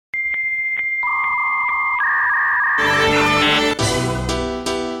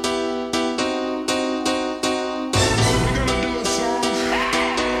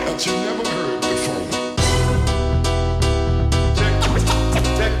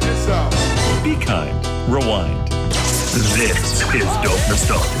time. Rewind. This is Dope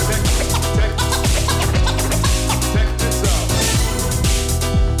Nostalgia.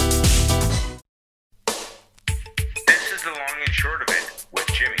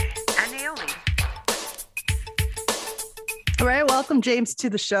 All right, welcome, James, to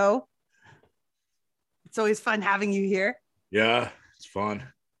the show. It's always fun having you here. Yeah, it's fun.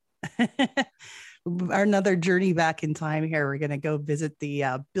 Another journey back in time here. We're going to go visit the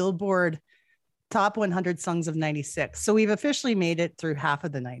Billboard Top 100 Songs of 96. So we've officially made it through half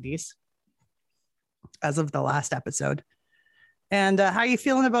of the 90s as of the last episode. And how are you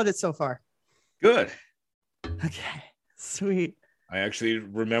feeling about it so far? Good. Okay, sweet. I actually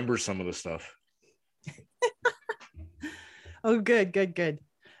remember some of the stuff. Oh, good.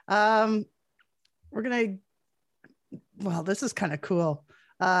 This is kind of cool.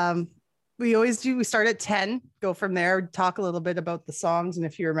 We start at 10, go from there, talk a little bit about the songs and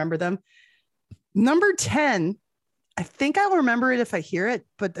if you remember them. Number 10, I think I'll remember it if I hear it,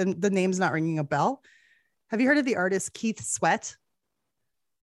 but the name's not ringing a bell. Have you heard of the artist Keith Sweat?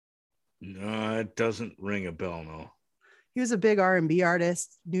 No, it doesn't ring a bell, no. He was a big R&B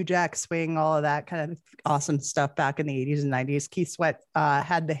artist, New Jack Swing, all of that kind of awesome stuff back in the 80s and 90s. Keith Sweat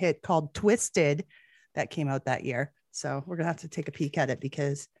had the hit called Twisted that came out that year. So we're going to have to take a peek at it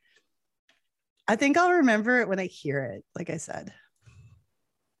because I think I'll remember it when I hear it, like I said.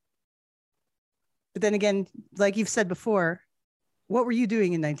 But then again, like you've said before, what were you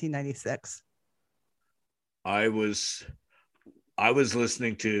doing in 1996? I was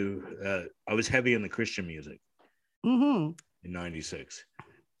listening to, I was heavy in the Christian music. Mm-hmm. In 96.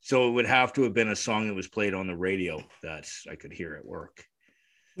 So it would have to have been a song that was played on the radio that I could hear at work.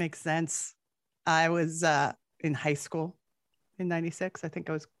 Makes sense. I was in high school in 96. I think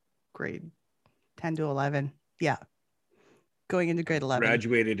I was grade 10 to 11. Yeah. Going into grade 11.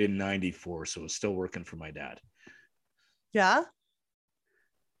 Graduated in 94, so I was still working for my dad. Yeah.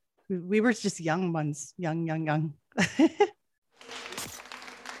 We were just young ones. Young.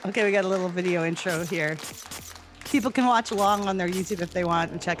 Okay, we got a little video intro here. People can watch along on their YouTube if they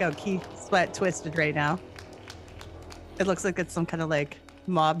want and check out Keith Sweat Twisted right now. It looks like it's some kind of like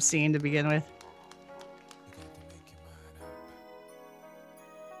mob scene to begin with.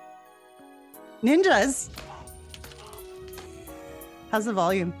 Ninjas. How's the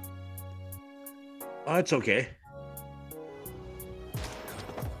volume? Oh, it's okay.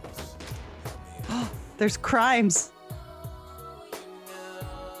 There's crimes.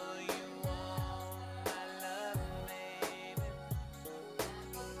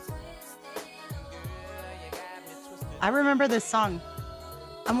 I remember this song.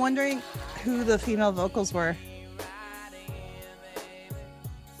 I'm wondering who the female vocals were.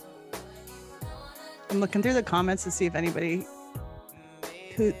 I'm looking through the comments to see if anybody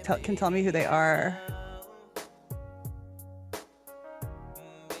can tell me who they are.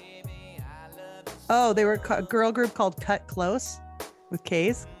 Oh, they were a girl group called Cut Close with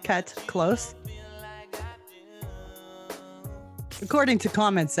K's. Cut Close. According to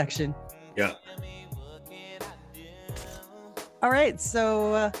comments section. Yeah. All right,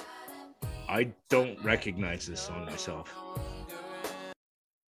 so I don't recognize this song myself.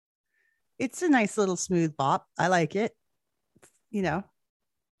 It's a nice little smooth bop. I like it. You know,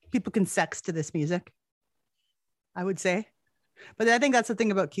 people can sex to this music, I would say. But I think that's the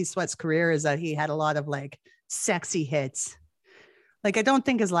thing about Keith Sweat's career is that he had a lot of like sexy hits. Like, I don't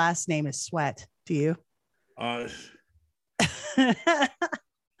think his last name is Sweat. Do you? If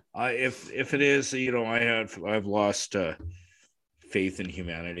it is, you know, I've lost faith in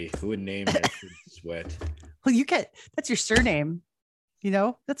humanity. Who would name it Sweat? Well, that's your surname. You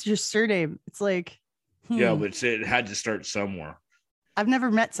know, that's your surname. It's like, yeah, but it had to start somewhere. I've never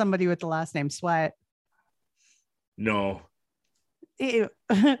met somebody with the last name Sweat. No. Ew.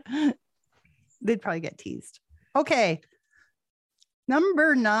 They'd probably get teased. Okay.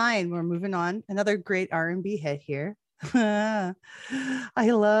 Number 9. We're moving on. Another great R&B hit here. I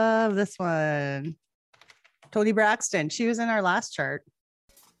love this one. Toni Braxton. She was in our last chart.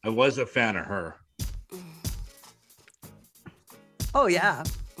 I was a fan of her. Oh, yeah.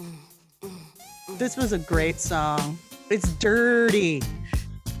 This was a great song. It's dirty.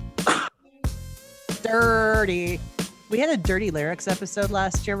 Dirty. We had a dirty lyrics episode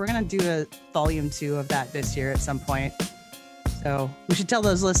last year. We're going to do a volume 2 of that this year at some point. So we should tell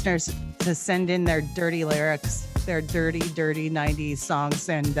those listeners to send in their dirty lyrics, their dirty 90s songs,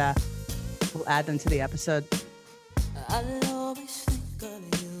 and we'll add them to the episode.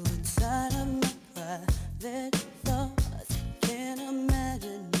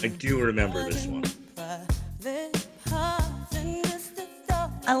 I do remember this one.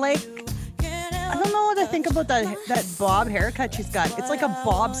 what I think about that bob haircut she's got. It's like a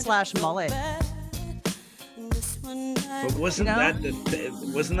bob / mullet. But wasn't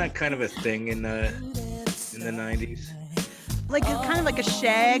wasn't that kind of a thing in the 90s? Like kind of like a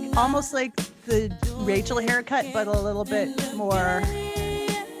shag, almost like the Rachel haircut, but a little bit more.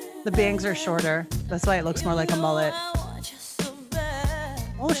 The bangs are shorter. That's why it looks more like a mullet.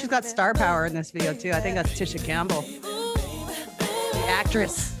 Oh, she's got star power in this video too. I think that's Tisha Campbell, the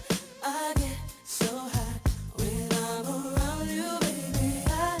actress.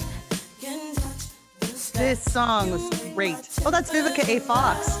 This song was great. Oh, that's Vivica A.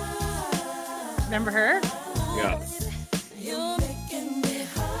 Fox. Remember her? Yeah.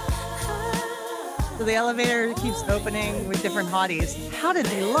 So the elevator keeps opening with different hotties. How did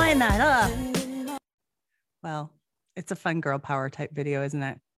they line that up? Well, it's a fun girl power type video, isn't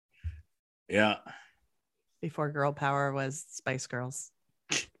it? Yeah. Before girl power was Spice Girls.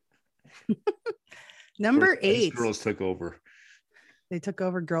 Number 8. Spice Girls took over. They took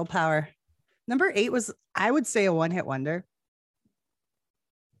over girl power. Number 8 was, I would say, a one-hit wonder.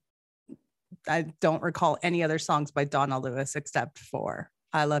 I don't recall any other songs by Donna Lewis except for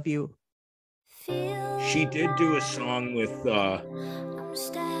I Love You. She did do a song with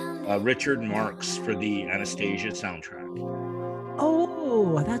Richard Marx for the Anastasia soundtrack.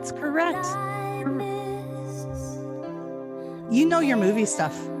 Oh, that's correct. You know your movie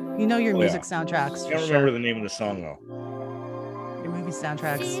stuff. You know your music soundtracks. I can't remember the name of the song though. Your movie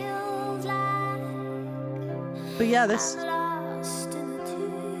soundtracks. But yeah, this.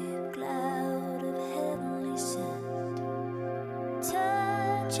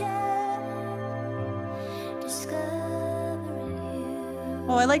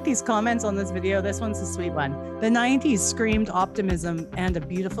 Oh, I like these comments on this video. This one's a sweet one. The 90s screamed optimism and a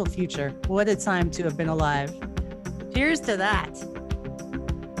beautiful future. What a time to have been alive. Cheers to that.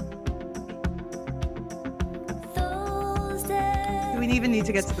 Do we even need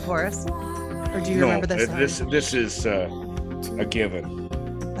to get to the chorus? Or do you remember this song? This is a given.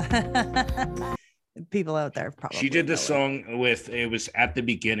 People out there probably. She did the song it was At the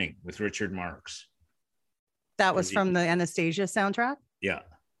Beginning with Richard Marx. That was from the Anastasia soundtrack? Yeah.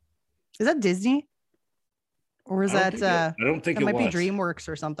 Is that Disney? Or is that I don't think it might was. be DreamWorks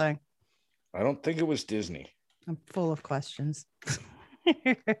or something. I don't think it was Disney. I'm full of questions.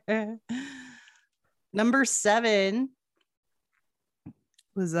 Number 7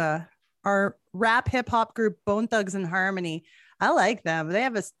 was our rap hip hop group Bone Thugs and Harmony. I like them. They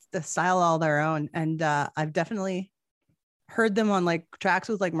have a style all their own, and I've definitely heard them on like tracks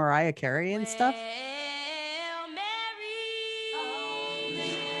with like Mariah Carey and stuff.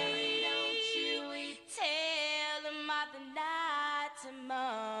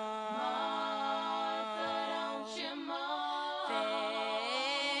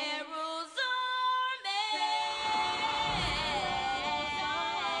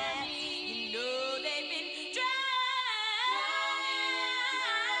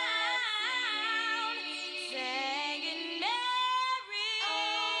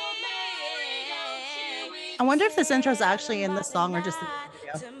 I wonder if this intro is actually in the song or just in the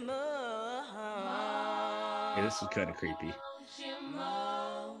video. Yeah, this is kind of creepy.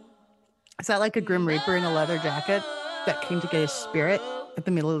 Is that like a Grim Reaper in a leather jacket that came to get his spirit at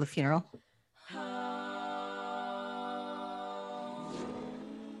the middle of the funeral?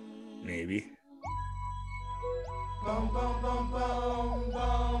 Maybe. Boom, boom, boom, boom,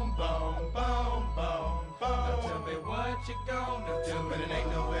 boom, boom, boom, boom, boom. Now tell me what you gonna do when it ain't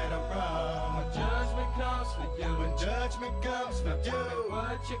nowhere to run. When judgment comes for you, when judgment comes for you. Tell me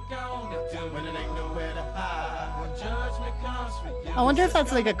what you gonna do when it ain't nowhere to hide. When judgment comes for you. I wonder if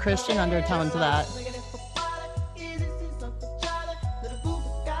that's like a Christian undertone to that.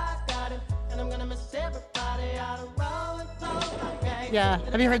 Yeah,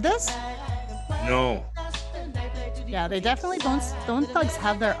 have you heard this? No. Yeah, they definitely Bone Thugs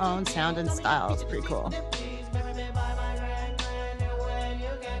have their own sound and style. It's pretty cool.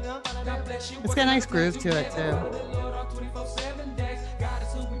 It's got a nice groove to it too.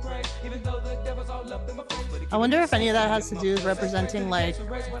 I wonder if any of that has to do with representing like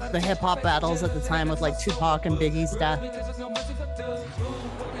the hip hop battles at the time with like Tupac and Biggie's death.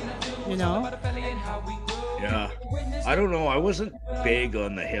 You know? Yeah. I don't know. I wasn't big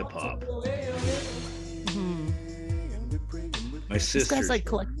on the hip hop. My sister. This guy's like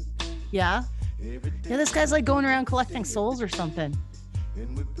yeah, this guy's like going around collecting souls or something.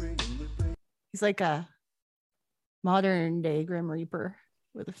 He's like a modern day Grim Reaper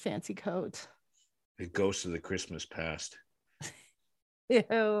with a fancy coat. The ghost of the Christmas past. Ew.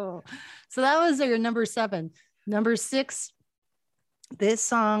 So that was your number 7. Number 6 This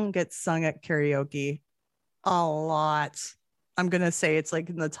song gets sung at karaoke a lot. I'm going to say it's like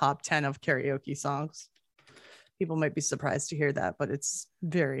in the top 10 of karaoke songs. People might be surprised to hear that, but it's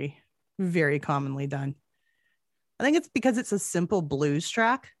very, very commonly done. I think it's because it's a simple blues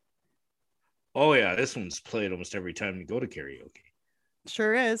track. Oh yeah, this one's played almost every time you go to karaoke.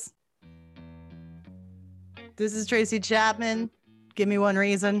 Sure is. This is Tracy Chapman. Give Me One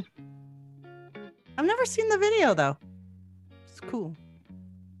Reason. I've never seen the video though. It's cool.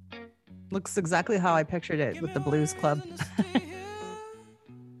 Looks exactly how I pictured it with the Blues Club.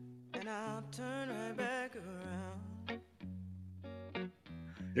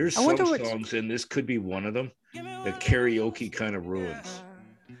 There's some songs, and this could be one of them, that karaoke kind of ruins.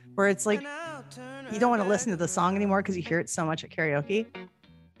 Where it's like, you don't want to listen to the song anymore because you hear it so much at karaoke.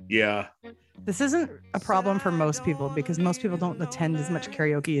 Yeah. This isn't a problem for most people because most people don't attend as much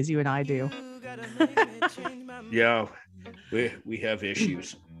karaoke as you and I do. Yeah, we have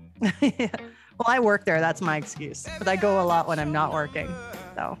issues. Yeah. Well, I work there. That's my excuse. But I go a lot when I'm not working.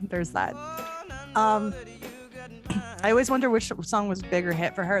 So there's that. I always wonder which song was a bigger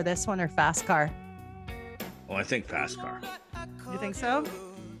hit for her, this one or Fast Car. Oh, I think Fast Car. You think so?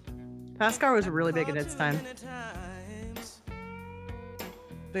 Fast Car was really big at its time.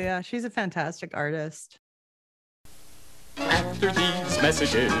 But yeah, she's a fantastic artist. After these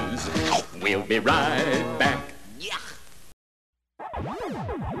messages, we'll be right back. Yeah.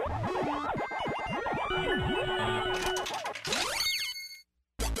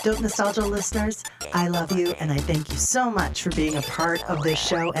 Dope Nostalgia listeners, I love you and I thank you so much for being a part of this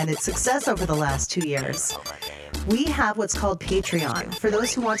show and its success over the last 2 years. We have what's called Patreon for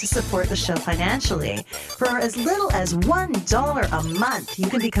those who want to support the show financially. For as little as $1 a month,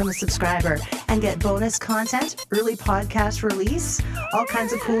 you can become a subscriber and get bonus content, early podcast release, all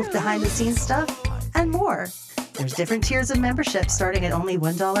kinds of cool behind-the-scenes stuff, and more. There's different tiers of membership starting at only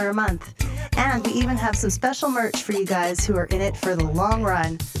 $1 a month. And we even have some special merch for you guys who are in it for the long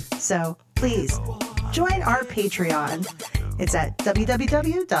run. So please join our Patreon. It's at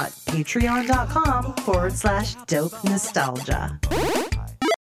www.patreon.com/dope nostalgia.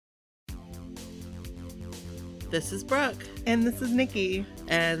 This is Brooke. And this is Nikki.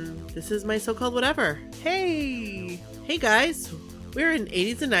 And this is my so-called whatever. Hey! Hey guys, we're an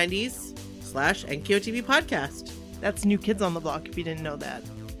 80s and 90s / NKOTB podcast. That's New Kids on the Block if you didn't know that.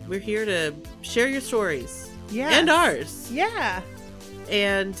 We're here to share your stories. Yes. And ours. Yeah.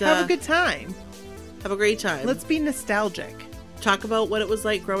 And have a good time. Have a great time. Let's be nostalgic. Talk about what it was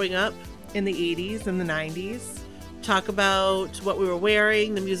like growing up. In the 80s and the 90s. Talk about what we were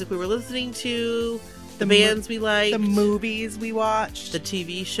wearing, the music we were listening to, the bands we liked. The movies we watched. The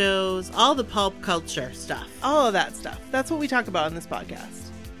TV shows, all the pulp culture stuff. All of that stuff. That's what we talk about in this podcast.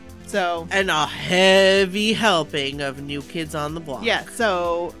 So, and a heavy helping of New Kids on the Block. Yeah,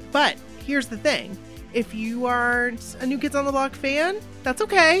 so, but here's the thing. If you aren't a New Kids on the Block fan, that's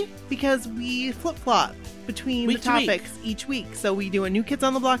okay, because we flip-flop between the topics each week. So we do a New Kids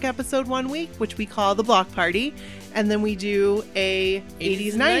on the Block episode one week, which we call the Block Party, and then we do a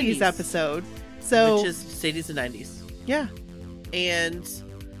 80s, 90s episode. So, which is 80s and 90s. Yeah. And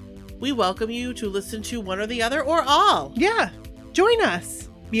we welcome you to listen to one or the other or all. Yeah. Join us.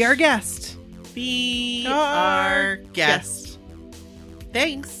 Be our guest. Be our guest.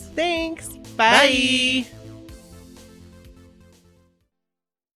 Thanks. Thanks. Bye.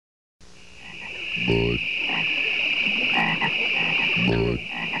 Bud.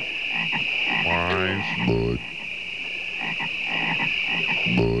 Wise. Bud.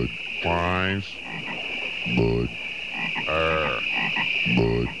 Wise. Bud.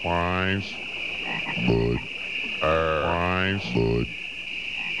 Bud. Wise. Bud. Wise. Bud.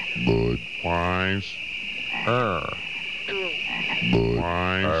 Bud. Wise. Bud.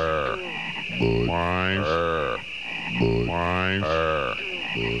 Wise. Bud. Wise. Bud. Wise. Bud.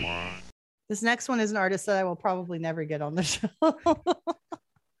 This next one is an artist that I will probably never get on the show.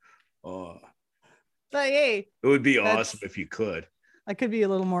 But hey, it would be awesome if you could. I could be a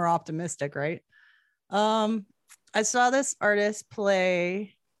little more optimistic, right? I saw this artist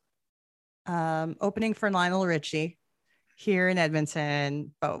play opening for Lionel Richie here in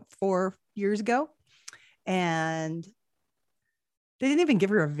Edmonton about 4 years ago. And they didn't even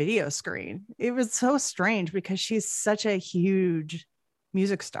give her a video screen. It was so strange because she's such a huge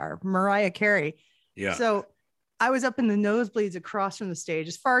music star, Mariah Carey. Yeah. So I was up in the nosebleeds across from the stage,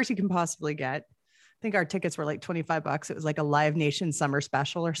 as far as you can possibly get. I think our tickets were like $25. It was like a Live Nation summer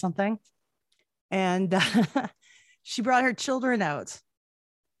special or something. And she brought her children out,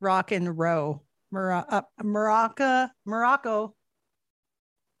 Rock and Row, Morocco,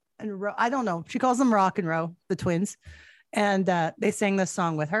 and I don't know. She calls them Rock and Row, the twins. And they sang this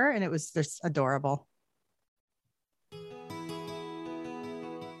song with her, and it was just adorable.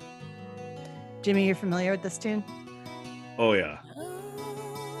 Jimmy, you're familiar with this tune? Oh yeah.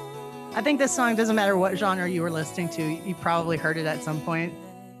 I think this song, doesn't matter what genre you were listening to, you probably heard it at some point.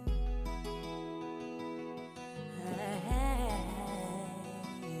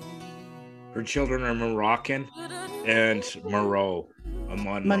 Her children are Moroccan and Monroe.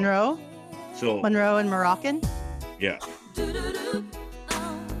 Monroe? So Monroe and Moroccan? yeah.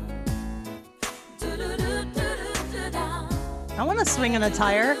 I want to swing on a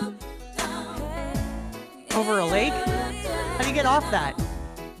tire over a lake. How do you get off that?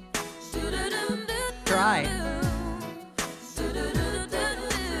 Dry.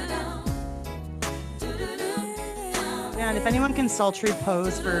 Man, if anyone can sultry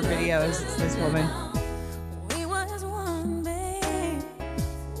pose for videos, it's this woman.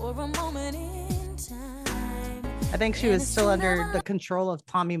 I think she was still under the control of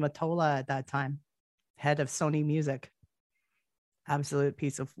Tommy Mottola at that time, head of Sony Music. Absolute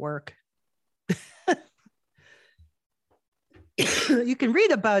piece of work. You can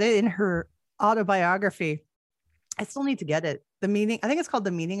read about it in her autobiography. I still need to get it. The Meaning, I think it's called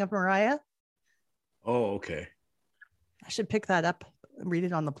The Meaning of Mariah. Oh, okay. I should pick that up and read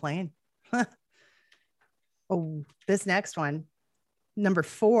it on the plane. Oh, this next one, number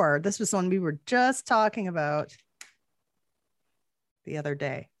 4. This was one we were just talking about the other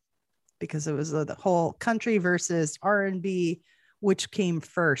day, because it was the whole country versus R&B, which came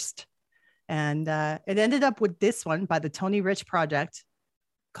first. And it ended up with this one by the Tony Rich Project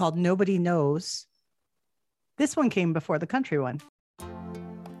called Nobody Knows. This one came before the country one.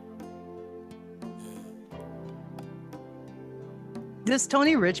 This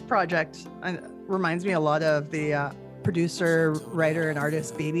Tony Rich Project reminds me a lot of the producer, writer, and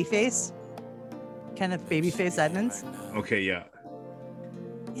artist Babyface. Kenneth Babyface Edmonds. Okay, yeah.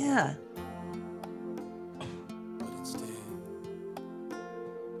 Yeah.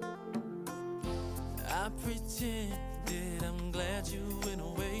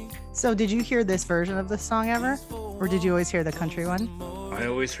 So did you hear this version of the song ever? Or did you always hear the country one? I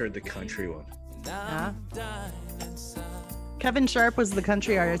always heard the country one. Yeah. Kevin Sharp was the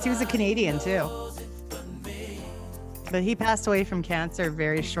country artist. He was a Canadian too. But he passed away from cancer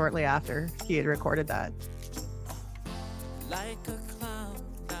very shortly after he had recorded that.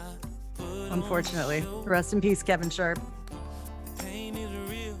 Unfortunately. Rest in peace, Kevin Sharp.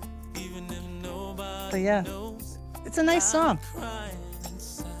 But yeah, it's a nice song.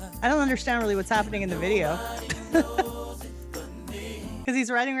 I don't understand really what's happening in the video. Because he's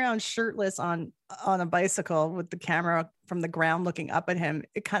riding around shirtless on a bicycle with the camera from the ground looking up at him.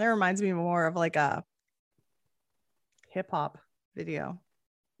 It kind of reminds me more of like a hip hop video.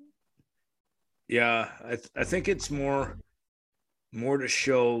 Yeah, I think it's more to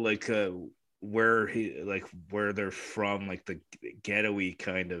show like where they're from, like the ghetto-y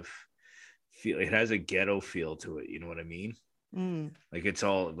kind of feel. It has a ghetto feel to it, you know what I mean? Like it's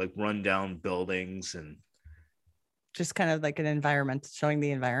all like run down buildings and just kind of like an environment, showing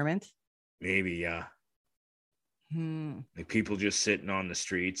the environment. Maybe, yeah. Like people just sitting on the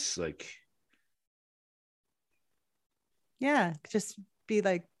streets, like. Yeah, just be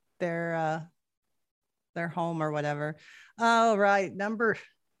like their home or whatever. All right, number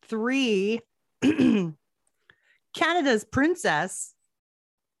 3, Canada's Princess.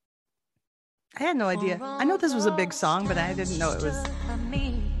 I had no idea. I know this was a big song, but I didn't know it was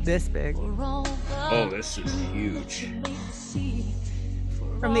this big. Oh, this is huge.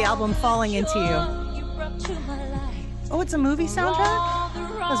 From the album Falling Into You. Oh, it's a movie soundtrack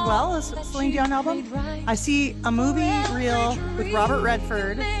as well as Celine Dion album. I see a movie reel with Robert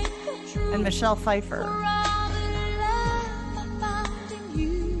Redford and Michelle Pfeiffer.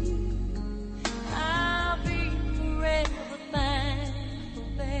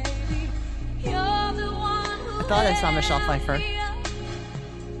 I thought I saw Michelle Pfeiffer.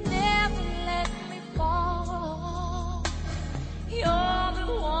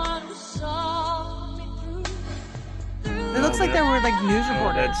 It looks like there were like news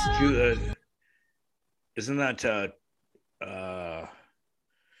reporters. That's isn't that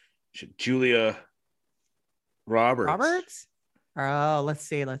Julia Roberts? Roberts? Oh, let's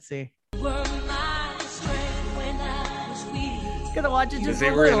see. Gonna watch it Because just they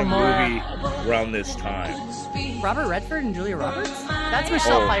a were in little a more. movie around this time. Robert Redford and Julia Roberts? That's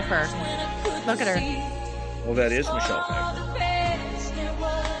Michelle Pfeiffer. Look at her. Well, that is Michelle Pfeiffer.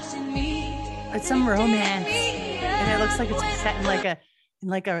 It's some romance. And it looks like it's set in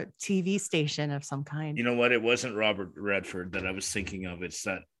like a TV station of some kind. You know what? It wasn't Robert Redford that I was thinking of. It's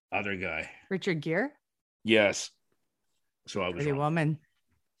that other guy. Richard Gere? Yes. So I was Pretty wrong. Woman.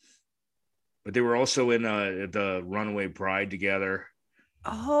 But they were also in the Runaway Bride together.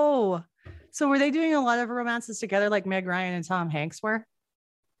 Oh, so were they doing a lot of romances together like Meg Ryan and Tom Hanks were?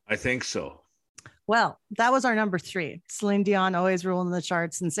 I think so. Well, that was our number 3. Celine Dion, always ruling the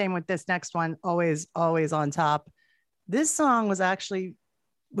charts. And same with this next one, always, always on top. This song was actually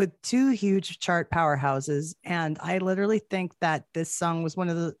with 2 huge chart powerhouses. And I literally think that this song was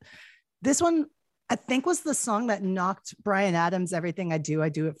this one, I think, was the song that knocked Bryan Adams' Everything I Do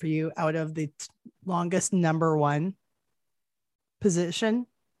It For You out of the longest number 1 position,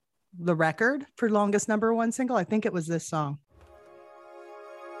 the record for longest number 1 single. I think it was this song.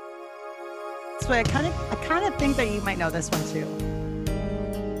 So I kind of think that you might know this one too.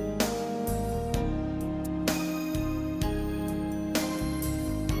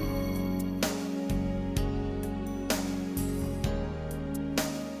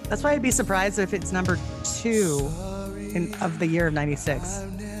 That's why I'd be surprised if it's number 2 of the year of 96.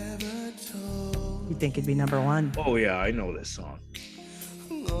 You'd think it'd be number 1. Oh yeah, I know this song.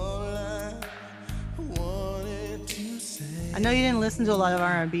 I know you didn't listen to a lot of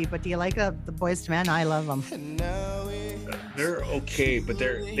R&B, but do you like the Boyz II Men? I love them. They're okay, but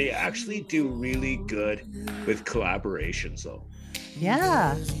they actually do really good with collaborations though.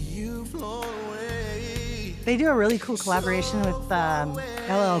 Yeah. They do a really cool collaboration with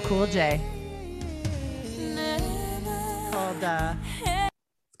LL Cool J.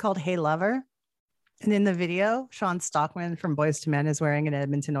 It's called Hey Lover. And in the video, Sean Stockman from Boyz II Men is wearing an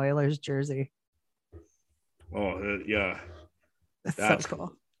Edmonton Oilers jersey. Oh, yeah. That's so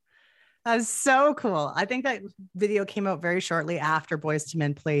cool. That's so cool. I think that video came out very shortly after Boyz II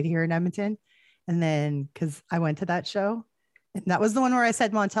Men played here in Edmonton. And then, because I went to that show, and that was the one where I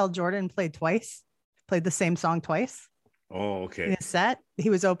said Montel Jordan played the same song twice. Oh, okay. In his set, he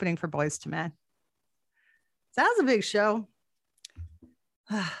was opening for Boyz II Men. So that was a big show.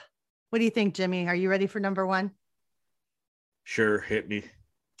 What do you think, Jimmy? Are you ready for number 1? Sure, hit me. Do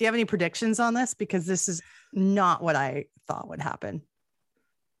you have any predictions on this? Because this is not what I thought would happen.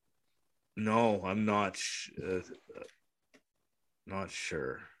 No, I'm not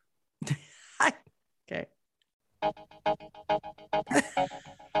sure. Okay.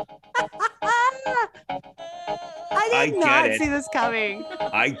 I did not see this coming.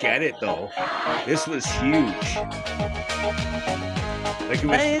 I get it though. This was huge. Like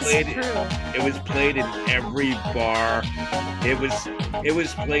it was played in every bar. It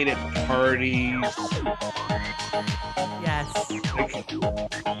was played at parties. Yes. Like,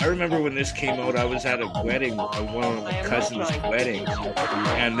 I remember when this came out, I was at a wedding, one of my cousin's weddings,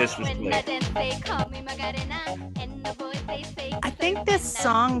 and this was played. I think this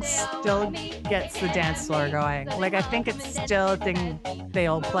song still gets the dance floor going. Like, I think it's still a thing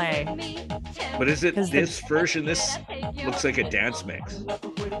they'll play. But is it this version? This looks like a dance mix.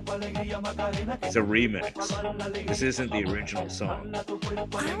 It's a remix. This isn't the original song.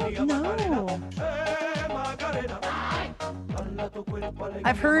 I don't know.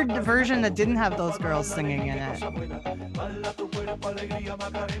 I've heard the version that didn't have those girls singing in it.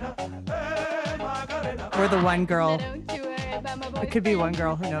 Or the one girl. It could be one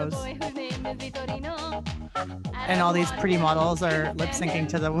girl, who knows. And all these pretty models are lip syncing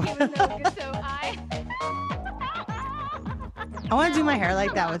to the. I want to do my hair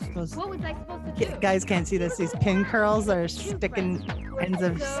like that with those. Guys can't see this. These pin curls are sticking, ends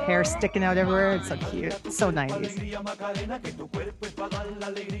of hair sticking out everywhere. It's so cute. It's so 90s.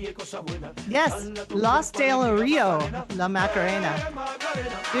 Yes, Los del Rio, La Macarena.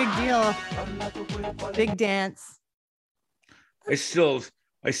 Big deal. Big dance. I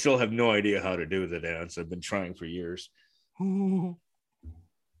still have no idea how to do the dance. I've been trying for years.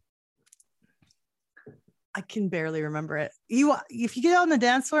 I can barely remember it. If you get on the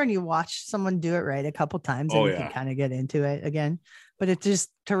dance floor and you watch someone do it right a couple times, and you can kind of get into it again. But it's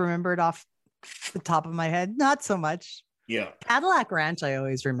just to remember it off the top of my head, not so much. Yeah. Cadillac Ranch, I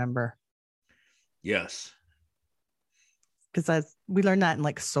always remember. Yes. Because we learned that in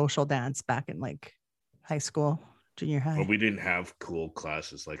like social dance back in like high school, junior high. Well, we didn't have cool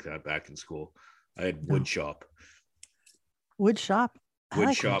classes like that back in school. I had wood shop. Wood shop?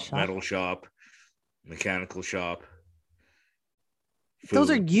 Wood shop, metal shop, mechanical shop. Those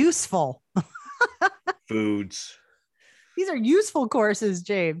are useful. Foods. These are useful courses,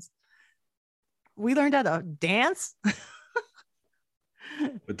 James. We learned how to dance.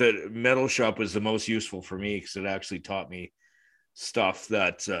 But the metal shop was the most useful for me because it actually taught me stuff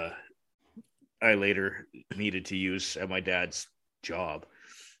that I later needed to use at my dad's job.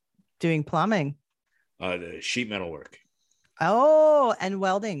 Doing plumbing. The sheet metal work. Oh, and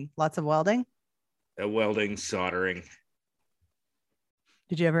welding. Lots of welding. Welding, soldering.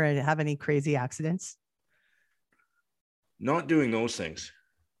 Did you ever have any crazy accidents? Not doing those things.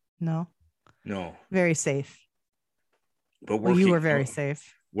 No. No. Very safe. But Well, you were very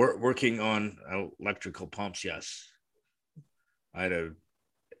safe. Working on electrical pumps, yes. I had an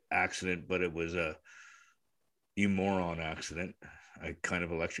accident, but it was a you moron accident. I kind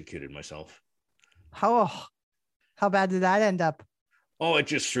of electrocuted myself. How bad did that end up? Oh, it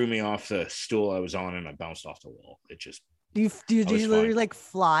just threw me off the stool I was on and I bounced off the wall. It just Did you literally like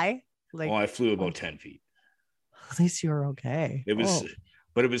fly? Like, I flew about 10 feet. At least you were okay. It was,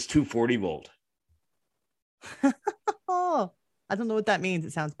 but it was 240 volt. Oh, I don't know what that means.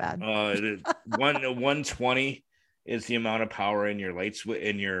 It sounds bad. 120 is the amount of power in your lights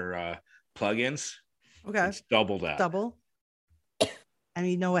in your plugins. Okay. It's double that. Double. And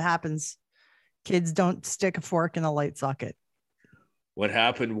you know what happens? Kids don't stick a fork in a light socket. What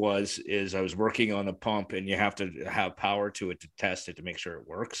happened is I was working on the pump and you have to have power to it to test it to make sure it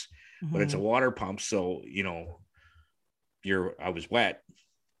works. Mm-hmm. But it's a water pump. So, I was wet.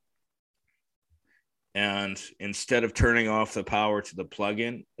 And instead of turning off the power to the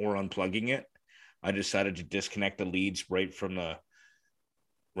plug-in or unplugging it, I decided to disconnect the leads right from the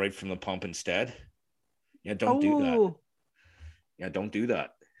pump instead. Yeah, don't do that. Yeah, don't do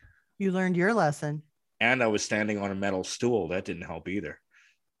that. You learned your lesson. And I was standing on a metal stool. That didn't help either.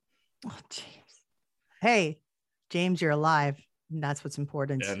 Oh, James. Hey, James, you're alive. And that's what's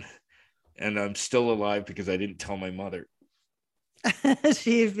important. And I'm still alive because I didn't tell my mother.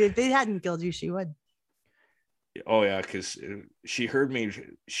 If they hadn't killed you, she would. Oh yeah, because she heard me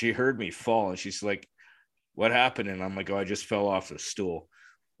fall and she's like, "What happened?" And I'm like, "Oh, I just fell off the stool."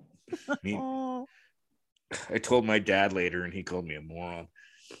 I told my dad later and he called me a moron.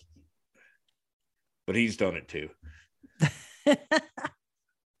 But he's done it too.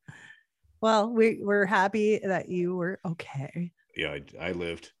 Well, we're happy that you were okay. Yeah, I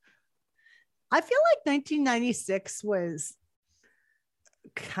lived. I feel like 1996 was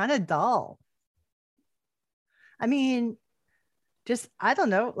kind of dull. I mean, I don't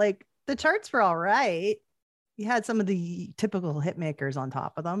know, like the charts were all right. You had some of the typical hit makers on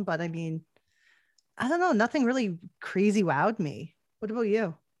top of them, but I mean, I don't know, nothing really crazy wowed me. What about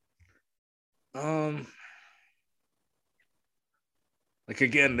you? Like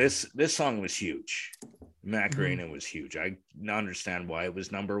again, this song was huge. Macarena was huge. I understand why it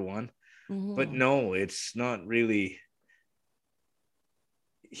was number one, but no, it's not really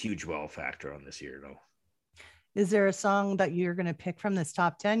a huge wow factor on this year, though. Is there a song that you're going to pick from this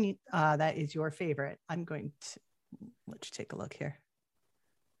top 10 that is your favorite? I'm going to let you take a look here.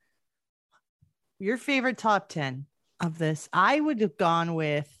 Your favorite top 10 of this. I would have gone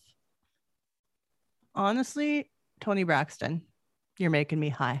with, honestly, Toni Braxton. You're Making Me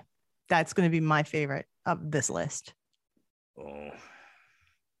High. That's going to be my favorite of this list. Oh.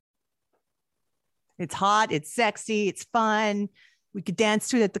 It's hot. It's sexy. It's fun. We could dance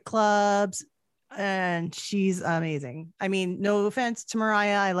to it at the clubs. And she's amazing. I mean, no offense to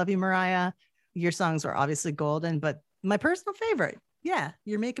Mariah. I love you, Mariah. Your songs are obviously golden, but my personal favorite. Yeah.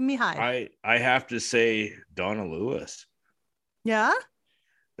 You're Making Me High. I have to say Donna Lewis. Yeah.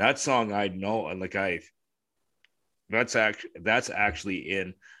 That song I know, like that's actually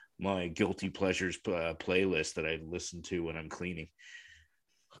in my guilty pleasures playlist that I listen to when I'm cleaning.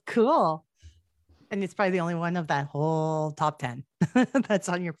 Cool. And it's probably the only one of that whole top 10 that's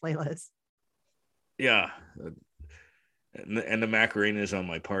on your playlist. Yeah. And the Macarena is on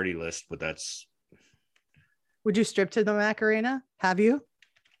my party list, but that's. Would you strip to the Macarena? Have you?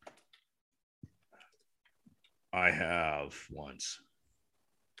 I have once.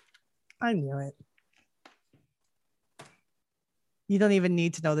 I knew it. You don't even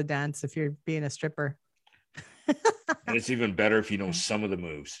need to know the dance if you're being a stripper. And it's even better if you know some of the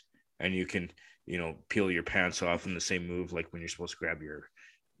moves and you can, peel your pants off in the same move, like when you're supposed to grab your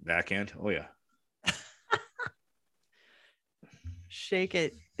backhand. Oh yeah. Shake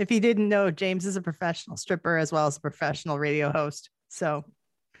it. If you didn't know, James is a professional stripper as well as a professional radio host. So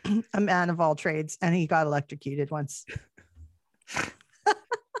a man of all trades, and he got electrocuted once.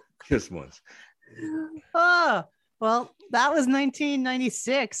 Just once. Oh, well, that was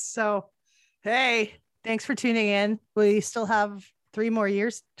 1996. So, hey, thanks for tuning in. We still have 3 more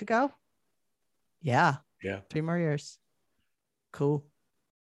years to go. Yeah. 3 more years. Cool.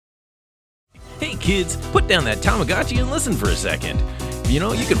 Hey kids, put down that Tamagotchi and listen for a second. You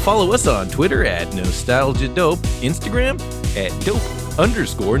can follow us on Twitter at NostalgiaDope, Instagram at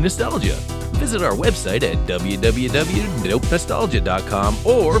dope_nostalgia. Visit our website at www.dopenostalgia.com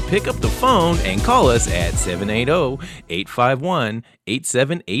or pick up the phone and call us at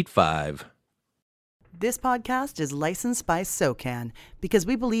 780-851-8785. This podcast is licensed by SOCAN because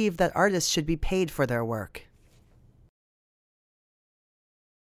we believe that artists should be paid for their work.